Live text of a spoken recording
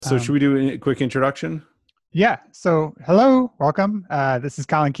So should we do a quick introduction? Yeah. So, hello, welcome. This is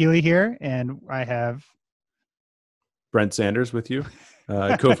Colin Keeley here, and I have. Brent Sanders with you,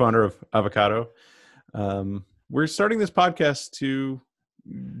 co-founder of Avocado. We're starting this podcast to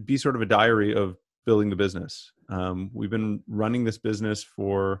be sort of a diary of building the business. We've been running this business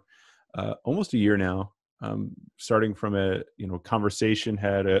for almost a year now, starting from a conversation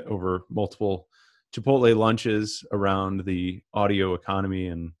had over multiple Chipotle lunches around the audio economy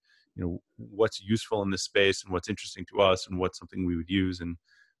and what's useful in this space and what's interesting to us and what's something we would use and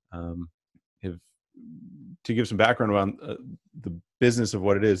have to give some background around the business of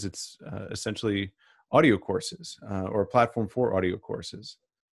what it is. It's essentially audio courses or a platform for audio courses.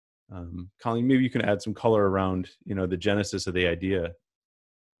 Colleen, maybe you can add some color around the genesis of the idea.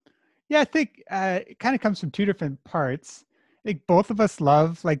 Yeah, I think it kind of comes from two different parts. I think both of us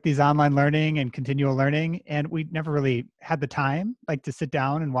love like these online learning and continual learning, and we never really had the time like to sit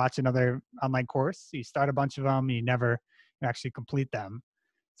down and watch another online course. You start a bunch of them, and you never actually complete them.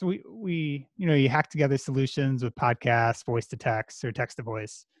 So we you hack together solutions with podcasts, voice to text or text to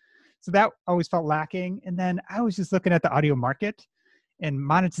voice. So that always felt lacking. And then I was just looking at the audio market, and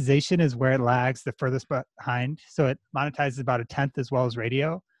monetization is where it lags the furthest behind. So it monetizes about a tenth as well as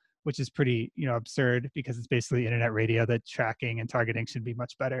radio, which is pretty absurd because it's basically internet radio that tracking and targeting should be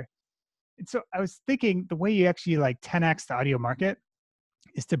much better. And so I was thinking the way you actually like 10x the audio market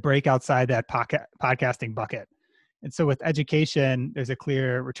is to break outside that podcasting bucket. And so with education, there's a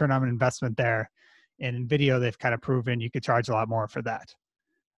clear return on investment there. And in video, they've kind of proven you could charge a lot more for that.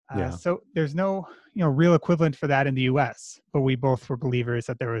 Yeah. So there's no real equivalent for that in the US, but we both were believers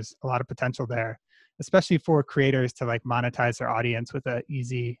that there was a lot of potential there, especially for creators to like monetize their audience with a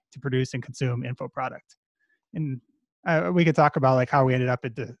easy to produce and consume info product. And we could talk about like how we ended up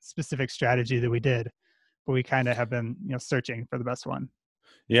at the specific strategy that we did, but we kind of have been searching for the best one.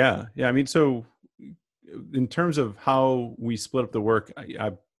 Yeah. I mean, so in terms of how we split up the work,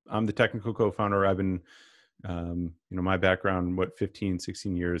 I'm the technical co-founder. I've been my background, 15,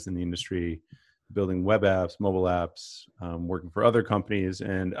 16 years in the industry, building web apps, mobile apps, working for other companies.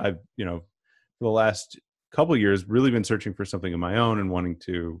 And I've, for the last couple of years, really been searching for something of my own and wanting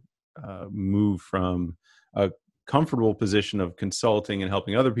to move from a comfortable position of consulting and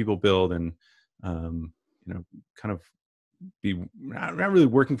helping other people build and, kind of be not really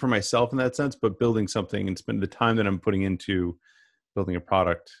working for myself in that sense, but building something and spend the time that I'm putting into building a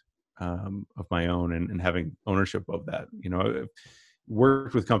product of my own and having ownership of that. I've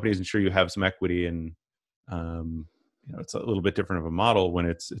worked with companies and sure you have some equity and it's a little bit different of a model when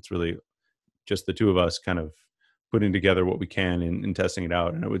it's really just the two of us kind of putting together what we can and testing it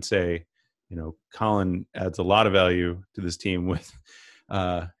out. And I would say, Colin adds a lot of value to this team with,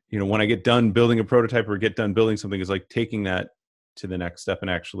 when I get done building a prototype or get done building something, is like taking that to the next step and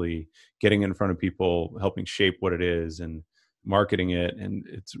actually getting in front of people, helping shape what it is and marketing it. And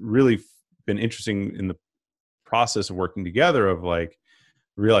it's really been interesting in the process of working together of like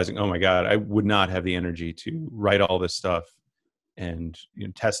realizing, oh my God, I would not have the energy to write all this stuff and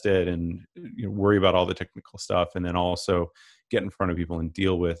test it and worry about all the technical stuff. And then also get in front of people and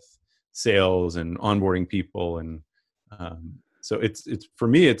deal with sales and onboarding people. And so it's for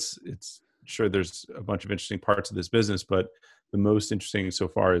me, it's sure there's a bunch of interesting parts of this business, but the most interesting so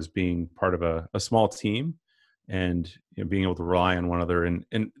far is being part of a small team and being able to rely on one another. And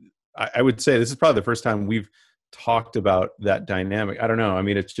I would say this is probably the first time we've talked about that dynamic. I don't know. I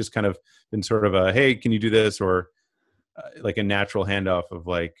mean, it's just kind of been sort of a, hey, can you do this? Or like a natural handoff of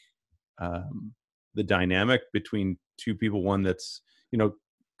like the dynamic between two people. One that's,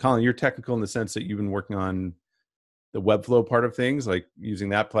 Colin, you're technical in the sense that you've been working on the Webflow part of things, like using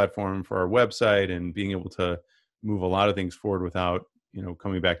that platform for our website and being able to move a lot of things forward without,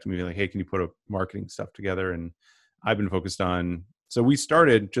 coming back to me like, hey, can you put a marketing stuff together? And I've been focused on, so we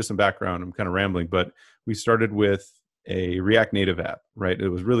started, just some background, I'm kind of rambling, but we started with a React Native app, right? It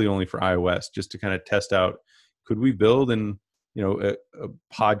was really only for iOS, just to kind of test out, could we build a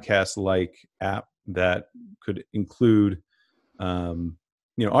podcast-like app that could include,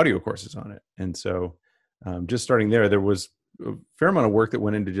 audio courses on it? And so just starting there was a fair amount of work that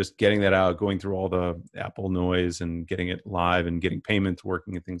went into just getting that out, going through all the Apple noise and getting it live and getting payments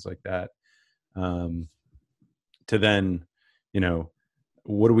working and things like that. To then,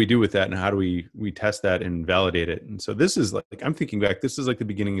 what do we do with that and how do we test that and validate it? And so this is like, I'm thinking back, this is like the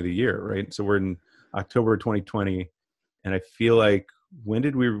beginning of the year, right? So we're in October 2020. And I feel like, when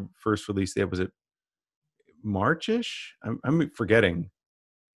did we first release the app? Was it March-ish? I'm forgetting.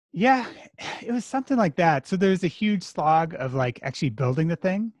 Yeah, it was something like that. So there's a huge slog of like actually building the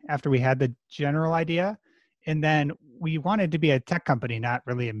thing after we had the general idea. And then we wanted to be a tech company, not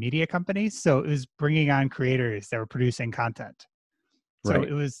really a media company. So it was bringing on creators that were producing content. So Right.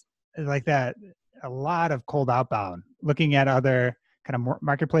 it was like that, a lot of cold outbound, looking at other kind of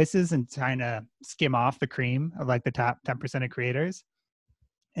marketplaces and trying to skim off the cream of like the top 10% of creators.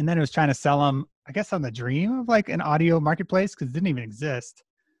 And then it was trying to sell them, I guess, on the dream of like an audio marketplace because it didn't even exist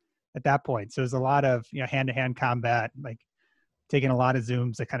at that point. So it was a lot of, hand-to-hand combat, like taking a lot of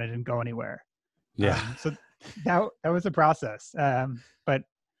Zooms that kind of didn't go anywhere. Yeah. So that was a process. But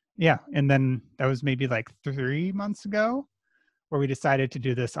yeah, and then that was maybe like 3 months ago where we decided to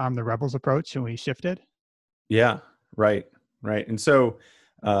do this Arm the Rebels approach and we shifted. Yeah. Right. Right. And so,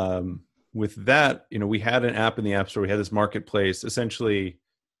 with that, we had an app in the App Store. We had this marketplace, essentially,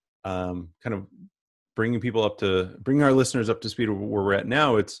 kind of bringing our listeners up to speed of where we're at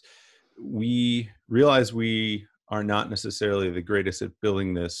now. We realize we are not necessarily the greatest at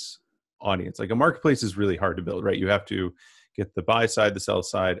building this audience. Like a marketplace is really hard to build, right? You have to get the buy side, the sell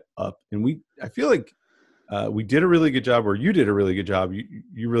side up. And I feel like we did a really good job, or you did a really good job.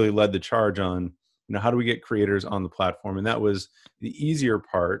 You really led the charge on, how do we get creators on the platform? And that was the easier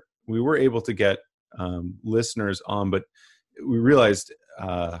part. We were able to get listeners on, but we realized,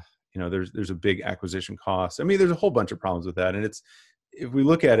 there's a big acquisition cost. I mean, there's a whole bunch of problems with that. And if we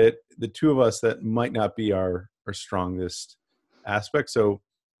look at it, the two of us, that might not be our strongest aspect. So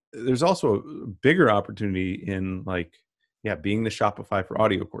there's also a bigger opportunity in being the Shopify for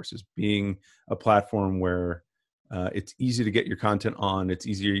audio courses, being a platform where it's easy to get your content on, it's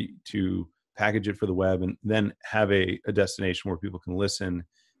easier to package it for the web, and then have a destination where people can listen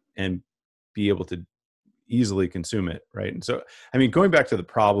and be able to easily consume it, right? And so, I mean, going back to the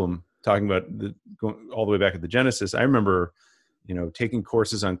problem, talking about going all the way back at the genesis, I remember, taking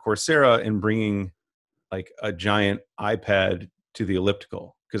courses on Coursera and bringing like a giant iPad to the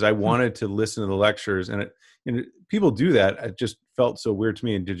elliptical because I wanted to listen to the lectures, and people do that. It just felt so weird to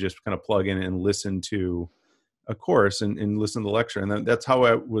me, and to just kind of plug in and listen to a course and listen to the lecture. And that's how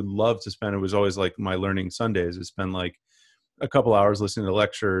I would love to spend. It was always like my learning Sundays, is spend like a couple hours listening to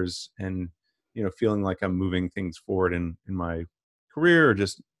lectures and, feeling like I'm moving things forward in my career or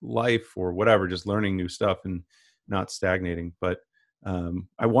just life or whatever, just learning new stuff and not stagnating. But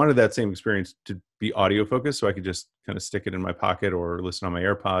I wanted that same experience to be audio focused, so I could just kind of stick it in my pocket or listen on my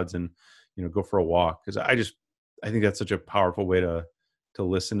AirPods and, go for a walk. Because I think that's such a powerful way to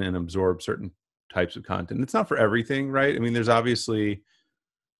listen and absorb certain types of content. It's not for everything, right? I mean, there's obviously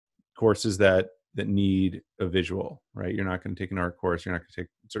courses that need a visual, right? You're not going to take an art course. You're not going to take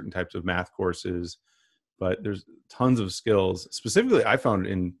certain types of math courses, but there's tons of skills. Specifically, I found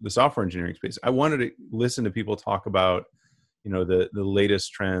in the software engineering space, I wanted to listen to people talk about, the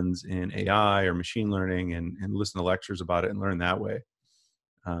latest trends in AI or machine learning, and listen to lectures about it and learn that way.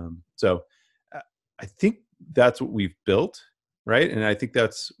 So I think that's what we've built, right? And I think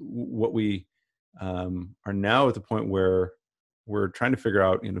that's what we are now at the point where we're trying to figure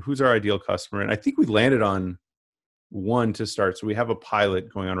out, who's our ideal customer. And I think we landed on one to start. So we have a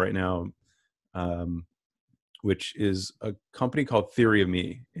pilot going on right now, which is a company called Theory of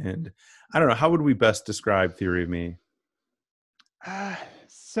Me. And I don't know, how would we best describe Theory of Me?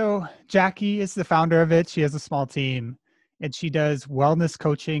 So Jackie is the founder of it. She has a small team and she does wellness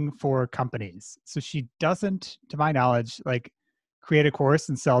coaching for companies. So she doesn't, to my knowledge, like create a course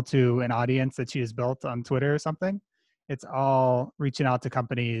and sell to an audience that she has built on Twitter or something. It's all reaching out to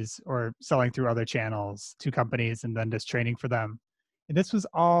companies or selling through other channels to companies and then just training for them. And this was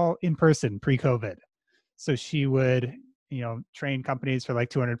all in person pre-COVID. So she would, train companies for like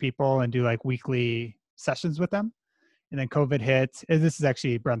 200 people and do like weekly sessions with them. And then COVID hit. This is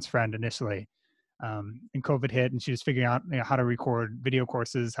actually Brent's friend initially. And COVID hit and she was figuring out how to record video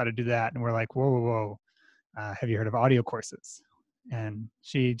courses, how to do that. And we're like, whoa. Have you heard of audio courses? And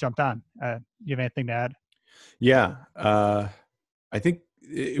she jumped on. You have anything to add? Yeah. I think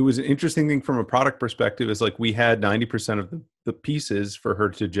it was an interesting thing from a product perspective is like we had 90% of the pieces for her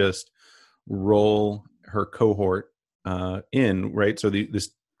to just roll her cohort in, right? So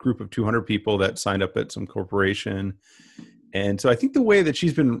this group of 200 people that signed up at some corporation. And so I think the way that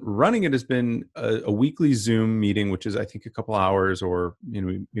she's been running it has been a weekly Zoom meeting, which is I think a couple hours or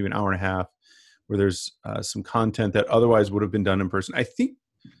maybe an hour and a half, where there's some content that otherwise would have been done in person. I think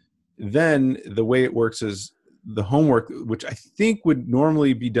then the way it works is the homework, which I think would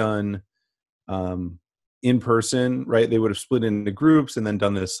normally be done in person, right? They would have split into groups and then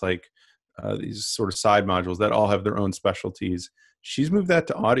done this like these sort of side modules that all have their own specialties. She's moved that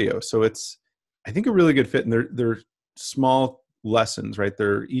to audio. So it's, I think, a really good fit. And they're small lessons, right?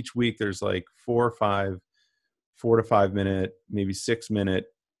 Each week there's like 4 to 5 minute, maybe 6 minute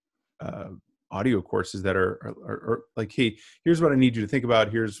audio courses that are like, hey, here's what I need you to think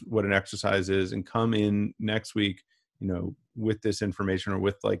about. Here's what an exercise is, and come in next week, with this information or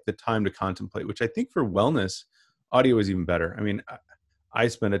with like the time to contemplate, which I think for wellness, audio is even better. I mean, I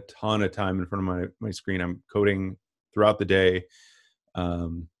spend a ton of time in front of my screen. I'm coding throughout the day,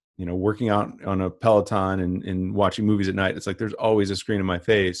 working out on a Peloton and watching movies at night. It's like there's always a screen in my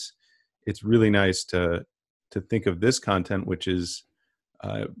face. It's really nice to think of this content, which is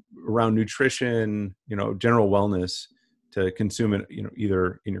around nutrition, general wellness, to consume it,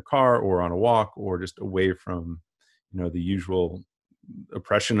 either in your car or on a walk or just away from, the usual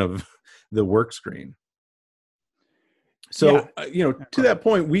oppression of the work screen. So, to that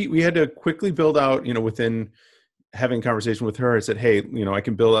point, we had to quickly build out, within having a conversation with her, I said, hey, I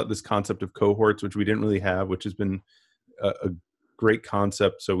can build out this concept of cohorts, which we didn't really have, which has been a great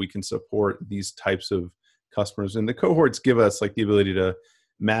concept, so we can support these types of customers. And the cohorts give us like the ability to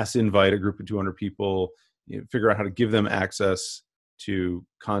mass invite a group of 200 people, figure out how to give them access to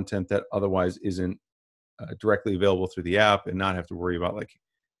content that otherwise isn't directly available through the app, and not have to worry about like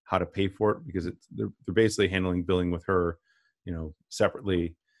how to pay for it, because they're basically handling billing with her,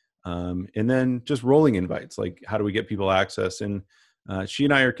 separately. And then just rolling invites, like how do we get people access? And she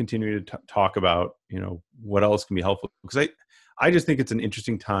and I are continuing to talk about, what else can be helpful, because I just think it's an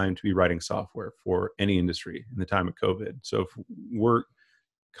interesting time to be writing software for any industry in the time of COVID. So if we're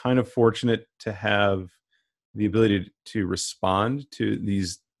kind of fortunate to have the ability to respond to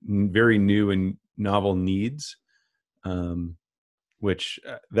these very new and novel needs, which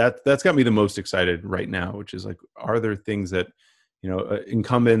that's got me the most excited right now, which is like, are there things that,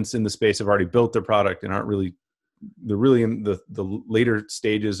 incumbents in the space have already built their product and they're really in the later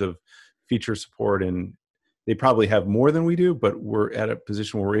stages of feature support, and they probably have more than we do, but we're at a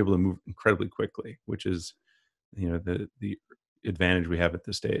position where we're able to move incredibly quickly, which is, the advantage we have at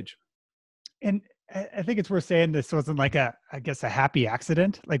this stage. And I think it's worth saying this wasn't like a happy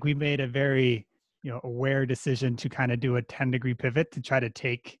accident. Like we made a very, aware decision to kind of do a 10-degree pivot to try to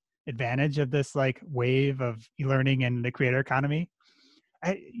take advantage of this like wave of e-learning and the creator economy.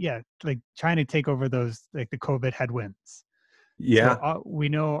 Like trying to take over those, like the COVID headwinds. Yeah. So we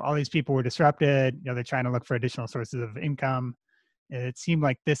know all these people were disrupted. They're trying to look for additional sources of income. And it seemed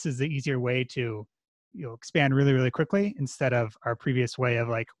like this is the easier way to, expand really, really quickly, instead of our previous way of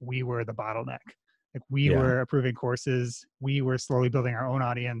like, we were the bottleneck. Like we were approving courses. We were slowly building our own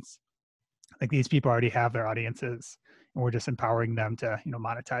audience. Like these people already have their audiences, and we're just empowering them to,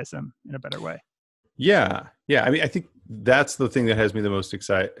 monetize them in a better way. Yeah. I mean, I think that's the thing that has me the most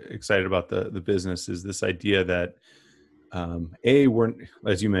excited about the business, is this idea that, we're,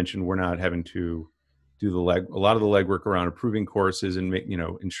 as you mentioned, we're not having to do a lot of the legwork around approving courses and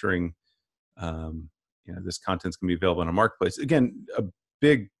ensuring, this content's going to be available in a marketplace. Again,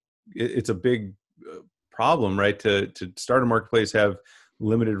 it's a big problem, right? To start a marketplace, have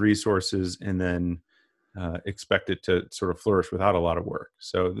limited resources, and then expect it to sort of flourish without a lot of work.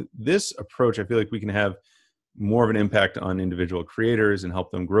 So this approach, I feel like we can have more of an impact on individual creators and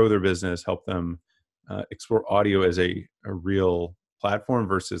help them grow their business, help them explore audio as a real platform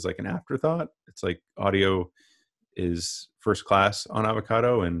versus like an afterthought. It's like audio is first class on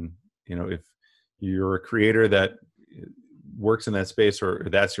Avocado, and if you're a creator that works in that space, or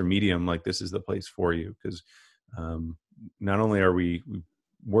that's your medium, like this is the place for you, because not only are we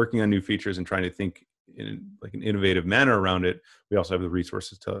working on new features and trying to think in like an innovative manner around it, we also have the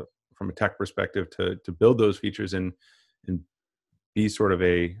resources from a tech perspective to build those features and be sort of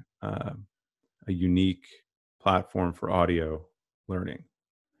a unique platform for audio learning.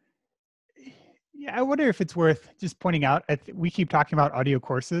 Yeah, I wonder if it's worth just pointing out, we keep talking about audio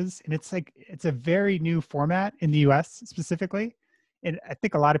courses, and it's like, it's a very new format in the US specifically. And I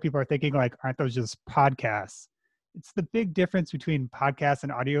think a lot of people are thinking like, aren't those just podcasts? It's the big difference between podcasts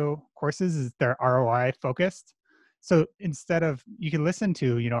and audio courses is they're ROI focused. So instead of, you can listen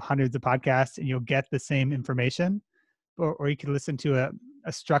to, hundreds of podcasts and you'll get the same information, or you can listen to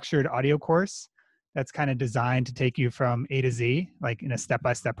a structured audio course that's kind of designed to take you from A to Z, like in a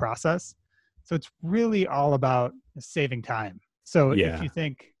step-by-step process. So it's really all about saving time. So if you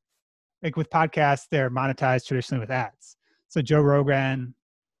think, like with podcasts, they're monetized traditionally with ads. So Joe Rogan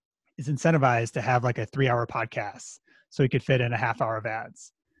is incentivized to have like a 3-hour podcast, so he could fit in a half-hour of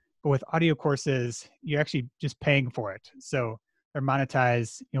ads. But with audio courses, you're actually just paying for it. So they're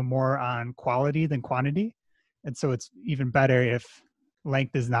monetized, more on quality than quantity. And so it's even better if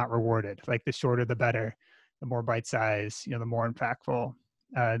length is not rewarded. Like the shorter, the better, the more bite size, the more impactful,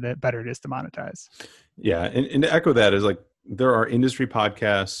 the better it is to monetize. Yeah. And to echo that is like, there are industry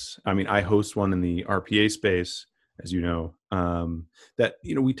podcasts. I mean, I host one in the RPA space, as you know, that,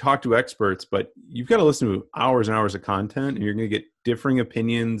 we talk to experts, but you've got to listen to hours and hours of content, and you're going to get differing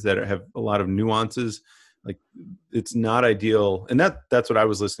opinions that have a lot of nuances. Like, it's not ideal. And that's what I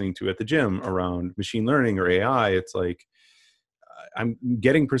was listening to at the gym around machine learning or AI. It's like, I'm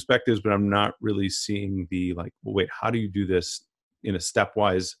getting perspectives, but I'm not really seeing the, like, well, wait, how do you do this in a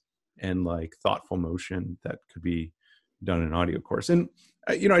stepwise and like thoughtful motion that could be done in an audio course? And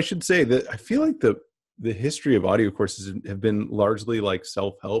I should say that I feel like the history of audio courses have been largely like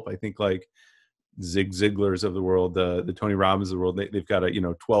self-help. I think like Zig Ziglar's of the world, the Tony Robbins of the world, they've got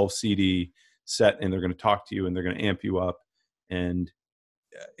a 12 CD set, and they're going to talk to you and they're going to amp you up. And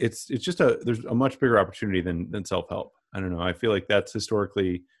it's just there's a much bigger opportunity than self-help. I don't know. I feel like that's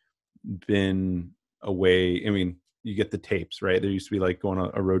historically been a way. I mean, you get the tapes, right? There used to be like going on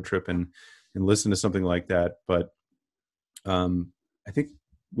a road trip and listen to something like that. But I think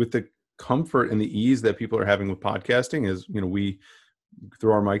with the comfort and the ease that people are having with podcasting is, we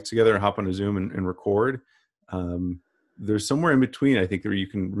throw our mics together and hop on a Zoom and record. There's somewhere in between, I think, where you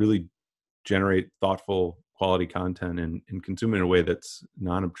can really generate thoughtful, quality content and consume it in a way that's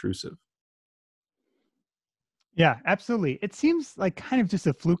non-obtrusive. Yeah, absolutely. It seems like kind of just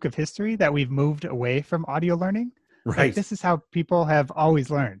a fluke of history that we've moved away from audio learning. Like, Right. this is how people have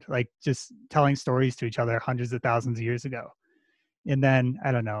always learned, like just telling stories to each other hundreds of thousands of years ago. And then,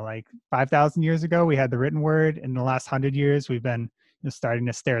 I don't know, like 5,000 years ago, we had the written word. In the last 100 years, we've been starting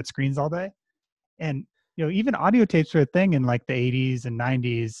to stare at screens all day. And, even audio tapes were a thing in like the 80s and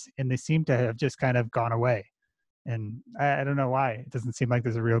 90s, and they seem to have just kind of gone away. And I don't know why. It doesn't seem like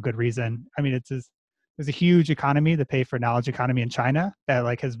there's a real good reason. I mean, there's a huge economy, the pay for knowledge economy in China, that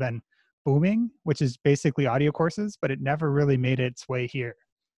like has been booming, which is basically audio courses, but it never really made its way here.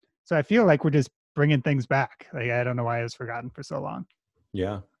 So I feel like we're just bringing things back. Like, I don't know why it was forgotten for so long.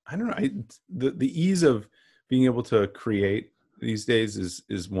 Yeah. I don't know. The ease of being able to create these days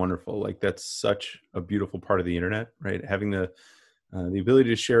is wonderful. Like, that's such a beautiful part of the internet, right? Having the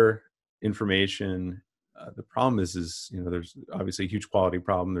ability to share information. The problem is there's obviously a huge quality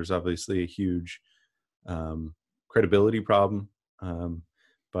problem. There's obviously a huge credibility problem.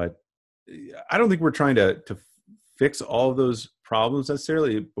 But I don't think we're trying to fix all of those problems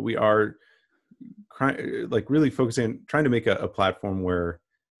necessarily, but we are really focusing, trying to make a platform where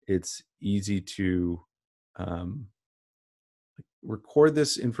it's easy to record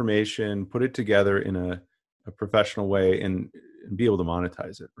this information, put it together in a professional way, and be able to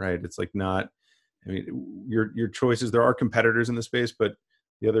monetize it. Right? It's like not. I mean, your choices. There are competitors in the space, but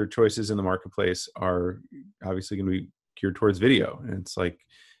the other choices in the marketplace are obviously going to be geared towards video. And it's like,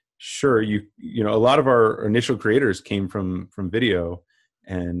 sure, a lot of our initial creators came from video,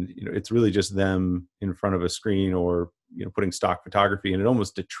 and it's really just them in front of a screen or putting stock photography, and it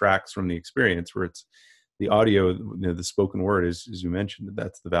almost detracts from the experience where it's the audio, the spoken word, as you mentioned.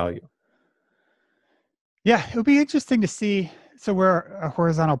 That's the value. Yeah, it'll be interesting to see. So we're a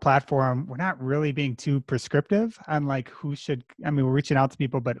horizontal platform. We're not really being too prescriptive on like who should. I mean, we're reaching out to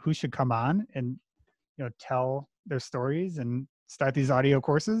people, but who should come on and tell their stories and start these audio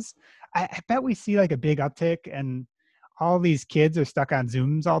courses. I bet we see like a big uptick, and all these kids are stuck on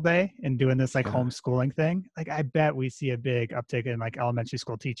Zooms all day and doing this like homeschooling thing. Like, I bet we see a big uptick in like elementary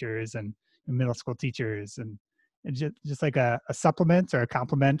school teachers and middle school teachers, and just like a supplement or a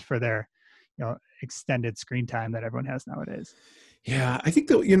complement for their extended screen time that everyone has nowadays. Yeah, I think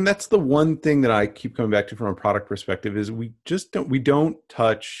that that's the one thing that I keep coming back to from a product perspective is we don't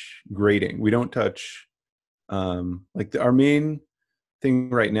touch grading. We don't touch our main thing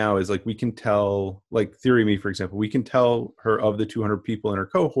right now is like we can tell, like TheoryMe, for example, we can tell her of the 200 people in her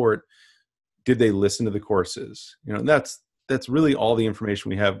cohort, did they listen to the courses? And that's really all the information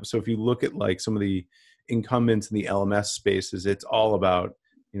we have. So if you look at like some of the incumbents in the LMS spaces, it's all about,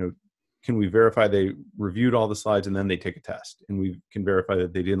 can we verify they reviewed all the slides and then they take a test, and we can verify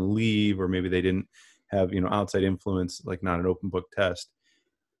that they didn't leave, or maybe they didn't have outside influence, like not an open book test.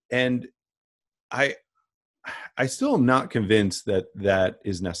 And I still am not convinced that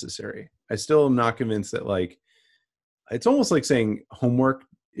is necessary. I still am not convinced that, like, it's almost like saying homework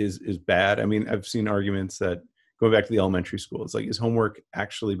is bad. I mean, I've seen arguments that, going back to the elementary school, it's like, is homework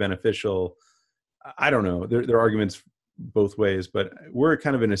actually beneficial? I don't know. There are arguments both ways, but we're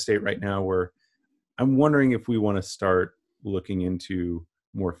kind of in a state right now where I'm wondering if we want to start looking into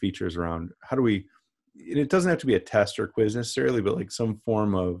more features around how do we, and it doesn't have to be a test or quiz necessarily, but like some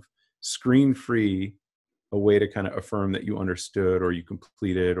form of screen-free, a way to kind of affirm that you understood or you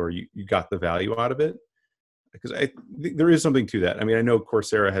completed or you got the value out of it. Because there is something to that. I mean, I know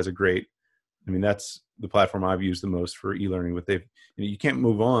Coursera has that's the platform I've used the most for e-learning, but you can't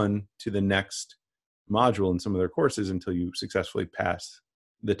move on to the next module in some of their courses until you successfully pass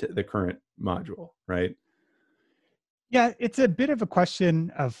the current module, right? Yeah, it's a bit of a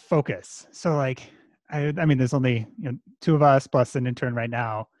question of focus. So like, I mean, there's only two of us plus an intern right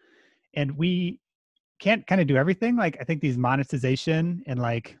now, and we can't kind of do everything. Like, I think these monetization and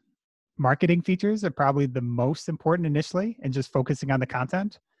like marketing features are probably the most important initially, and just focusing on the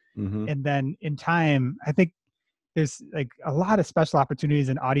content. Mm-hmm. And then in time, I think there's like a lot of special opportunities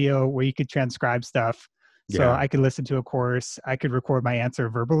in audio where you could transcribe stuff. So Yeah. I could listen to a course, I could record my answer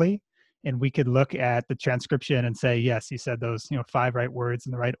verbally, and we could look at the transcription and say, yes, he said those, 5 right words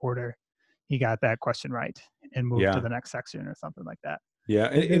in the right order. He got that question right, and move to Yeah. the next section or something like that. Yeah.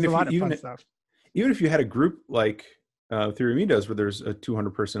 And There's a if you lot of fun stuff. even if you had a group like Theory of Me does, where there's a 200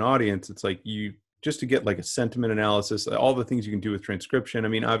 person audience, it's like you just to get like a sentiment analysis, all the things you can do with transcription. I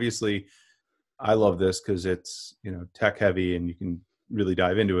mean, obviously, I love this because it's tech heavy and you can really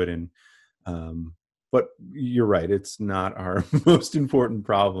dive into it. And but you're right, it's not our most important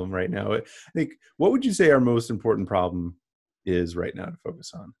problem right now. I think, what would you say our most important problem is right now to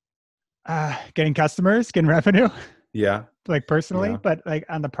focus on? Getting customers, getting revenue. Yeah. Like personally, Yeah. but like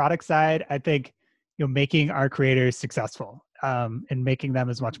on the product side, I think making our creators successful, and making them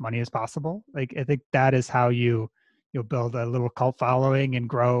as much money as possible. Like I think that is how you'll build a little cult following and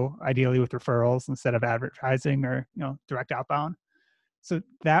grow, ideally with referrals instead of advertising or direct outbound. So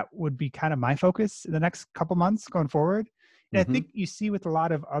that would be kind of my focus in the next couple months going forward. And I Mm-hmm. think you see with a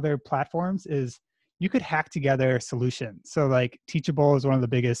lot of other platforms is you could hack together solutions. So like Teachable is one of the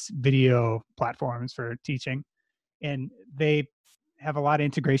biggest video platforms for teaching, and they have a lot of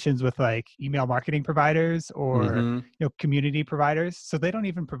integrations with like email marketing providers or Mm-hmm. community providers. So they don't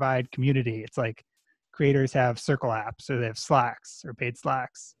even provide community. It's like creators have Circle apps or they have Slacks or paid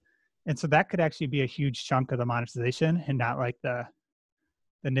Slacks. And so that could actually be a huge chunk of the monetization and not like the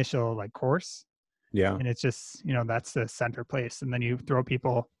initial like course. Yeah. And it's just, that's the center place. And then you throw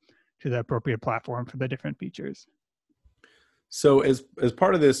people to the appropriate platform for the different features. So as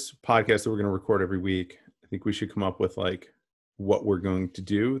part of this podcast that we're going to record every week, I think we should come up with like what we're going to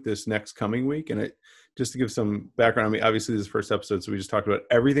do this next coming week. And just to give some background, I mean, obviously this is the first episode, so we just talked about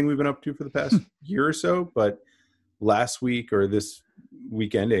everything we've been up to for the past year or so. But last week, or this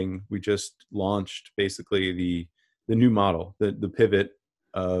week ending, we just launched basically the new model, the pivot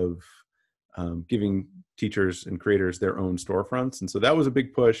of giving teachers and creators their own storefronts. And so that was a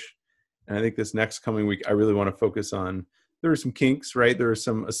big push. And I think this next coming week, I really want to focus on, there are some kinks, right? There are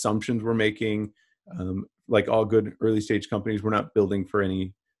some assumptions we're making. Like all good early stage companies, we're not building for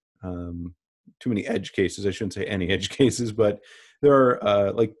any too many edge cases. I shouldn't say any edge cases, but there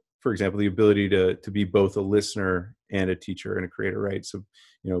are like, for example, the ability to be both a listener and a teacher and a creator, right? So,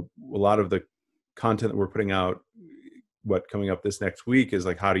 a lot of the content that we're putting out, coming up this next week is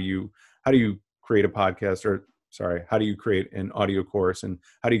like, how do you create a podcast, or sorry, how do you create an audio course, and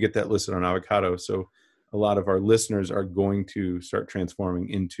how do you get that listed on Avocado? So a lot of our listeners are going to start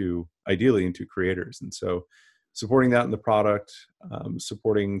transforming ideally into creators. And so supporting that in the product,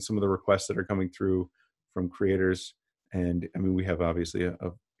 supporting some of the requests that are coming through from creators. And I mean, we have obviously a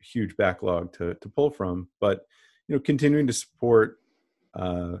huge backlog to pull from, but, continuing to support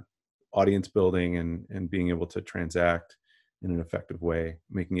audience building and being able to transact in an effective way,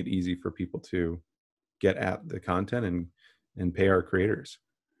 making it easy for people to get at the content and pay our creators.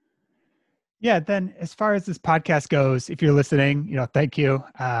 Yeah. Then as far as this podcast goes, if you're listening, thank you.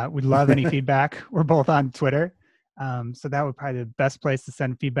 We'd love any feedback. We're both on Twitter. So that would probably be the best place to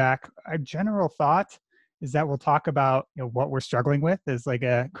send feedback. Our general thought is that we'll talk about, what we're struggling with as like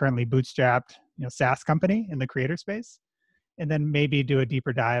a currently bootstrapped, SaaS company in the creator space, and then maybe do a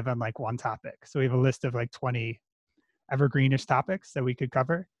deeper dive on like one topic. So we have a list of like 20 evergreenish topics that we could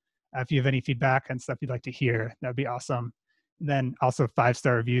cover. If you have any feedback and stuff you'd like to hear, that'd be awesome. And then also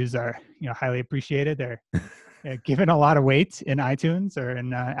 5-star reviews are, highly appreciated. They're given a lot of weight in iTunes or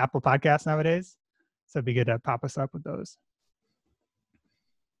in Apple Podcasts nowadays. So it'd be good to pop us up with those.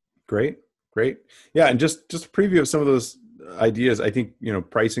 Great. Yeah. And just a preview of some of those ideas. I think,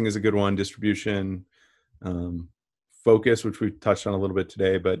 pricing is a good one, distribution, focus, which we touched on a little bit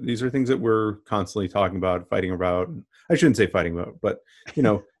today, but these are things that we're constantly talking about, fighting about. I shouldn't say fighting about, but,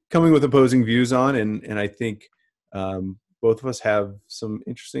 coming with opposing views on. And I think both of us have some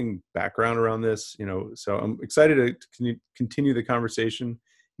interesting background around this, so I'm excited to continue the conversation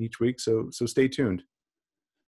each week. So stay tuned.